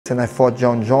and I fought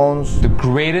Jon Jones. The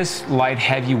greatest light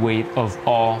heavyweight of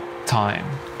all time.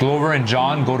 Glover and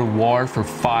Jon go to war for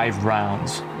 5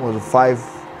 rounds. It was a 5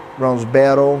 rounds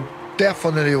battle.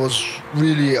 Definitely was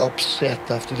really upset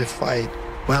after the fight.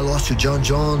 When I lost to Jon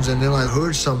Jones, and then I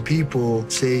heard some people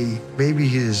say maybe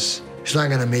he's not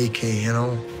gonna make it, you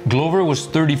know? Glover was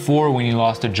 34 when he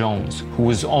lost to Jones, who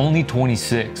was only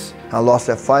 26. I lost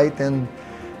that fight, and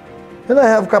I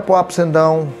have a couple ups and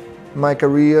downs in my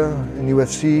career in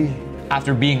UFC.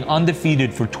 After being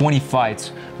undefeated for 20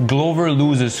 fights, Glover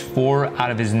loses 4 out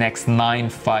of his next 9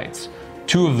 fights,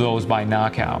 2 of those by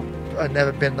knockout. I've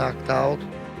never been knocked out.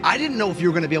 I didn't know if you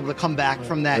were going to be able to come back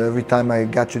from that. Every time I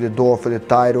got to the door for the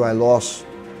title, I lost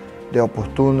the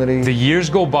opportunity. The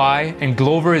years go by, and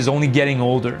Glover is only getting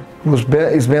older.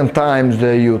 It's been times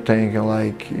that you think,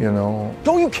 like, you know.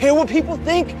 Don't you care what people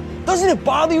think? Doesn't it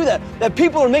bother you that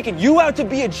people are making you out to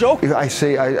be a joke?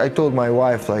 I told my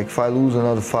wife, like, if I lose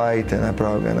another fight, then I'm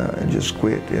probably gonna just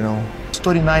quit, you know. I was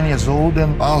 39 years old,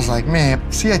 and I was like, man,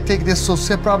 see, I take this so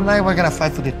serious, probably not even gonna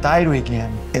fight for the title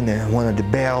again. And I wanted the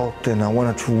belt, and I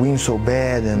wanted to win so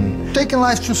bad, and taking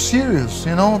life too serious,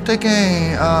 you know,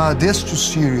 taking this too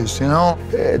serious, you know.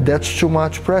 That's too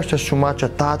much pressure, that's too much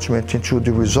attachment into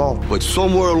the result. But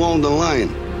somewhere along the line,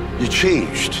 you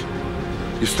changed.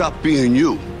 You stopped being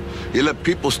you. You let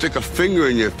people stick a finger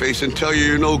in your face and tell you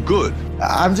you're no good.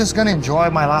 I'm just gonna enjoy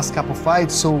my last couple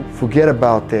fights, so... Forget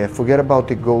about that, forget about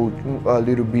the goal a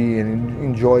little bit and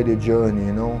enjoy the journey,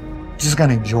 you know? Just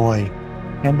gonna enjoy.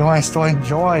 And when I start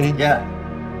enjoying,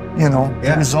 you know,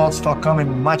 the results start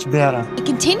coming much better. He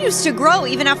continues to grow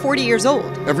even at 40 years old.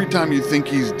 Every time you think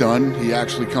he's done, he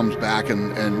actually comes back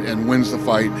and wins the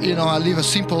fight. You know, I live a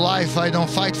simple life. I don't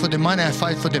fight for the money, I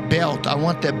fight for the belt. I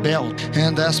want that belt,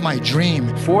 and that's my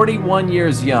dream. 41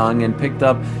 years young and picked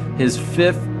up his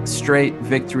 5th straight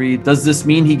victory. Does this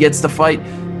mean he gets to fight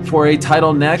for a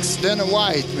title next? Dana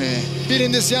White, man.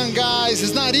 Beating these young guys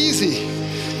is not easy.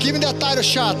 Give me that title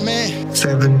shot, man.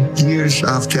 7 years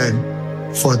after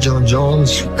for Jon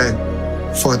Jones and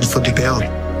for the belt.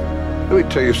 Let me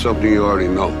tell you something you already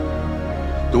know.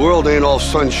 The world ain't all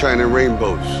sunshine and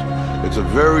rainbows. It's a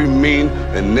very mean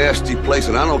and nasty place,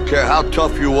 and I don't care how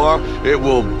tough you are, it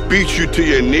will beat you to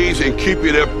your knees and keep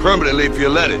you there permanently if you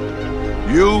let it.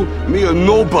 You, me, or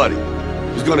nobody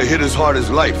is gonna hit as hard as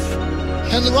life.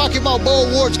 And the Rocky Balboa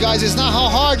Awards, guys, it's not how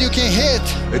hard you can hit.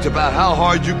 It's about how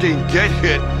hard you can get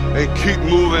hit and keep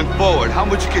moving forward. How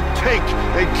much you can take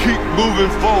and keep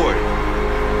moving forward.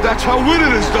 That's how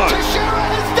winning is done. Teixeira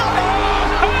has done it!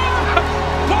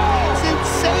 Paul! It's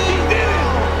insane! He did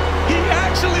it! He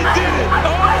actually did it!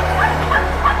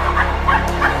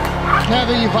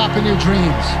 Never give up in your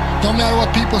dreams. No matter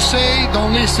what people say,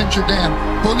 don't listen to them.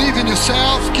 Believe in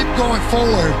yourself, keep going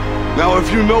forward. Now,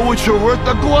 if you know what you're worth,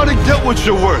 now go out and get what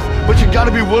you're worth. But you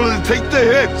gotta be willing to take the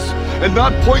hits and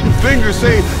not pointing fingers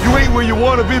saying you ain't where you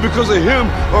want to be because of him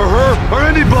or her or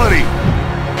anybody.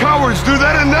 Cowards do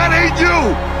that, and that ain't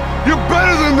you. You're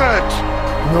better than that.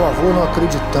 Meu avô não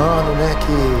acreditando, né,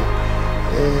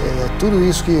 que tudo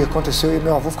isso que aconteceu, e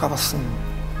meu avô ficava assim,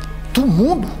 do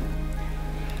mundo?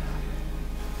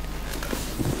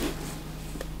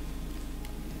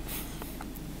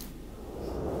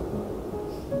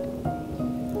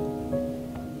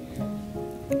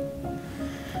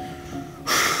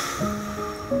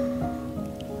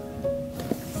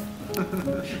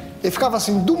 Ele ficava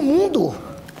assim, do mundo?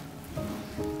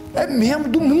 É mesmo,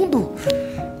 do mundo?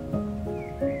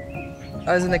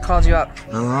 Oh, isn't they called you up?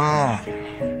 Ah.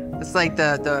 It's like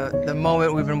the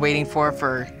moment we've been waiting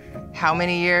for how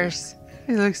many years?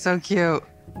 He looks so cute.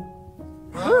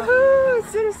 Woohoo,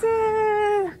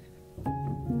 citizen!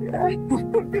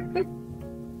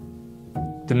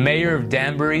 The mayor of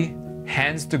Danbury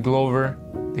hands to Glover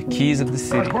the keys of the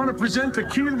city. I want to present the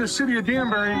key to the city of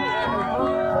Danbury.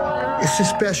 It's a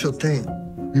special thing.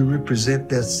 You represent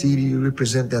that city, you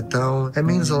represent that town. It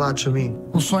means a lot to me.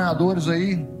 Os sonhadores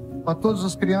aí, para todas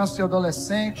as crianças e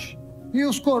adolescentes, e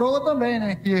os coroa também,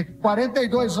 né? Que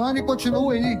 42 anos e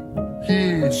continua aí,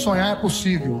 que sonhar é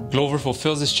possível. Glover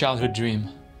fulfills his childhood dream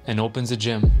and opens a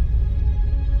gym.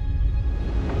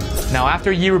 Now,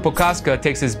 after Jiri Prochazka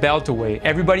takes his belt away,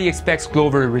 everybody expects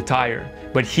Glover to retire,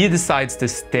 but he decides to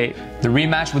stay. The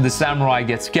rematch with the Samurai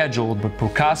gets scheduled, but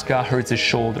Prochazka hurts his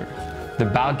shoulder. The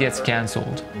bout gets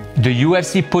cancelled. The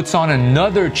UFC puts on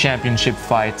another championship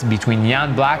fight between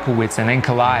Jan Blachowicz and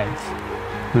Ankalaev,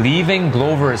 leaving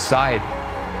Glover aside.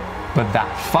 But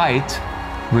that fight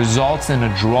results in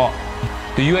a draw.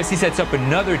 The UFC sets up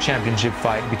another championship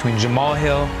fight between Jamal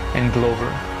Hill and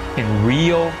Glover in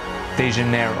Rio de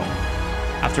Janeiro.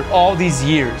 After all these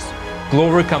years,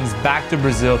 Glover comes back to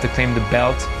Brazil to claim the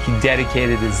belt he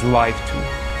dedicated his life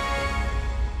to.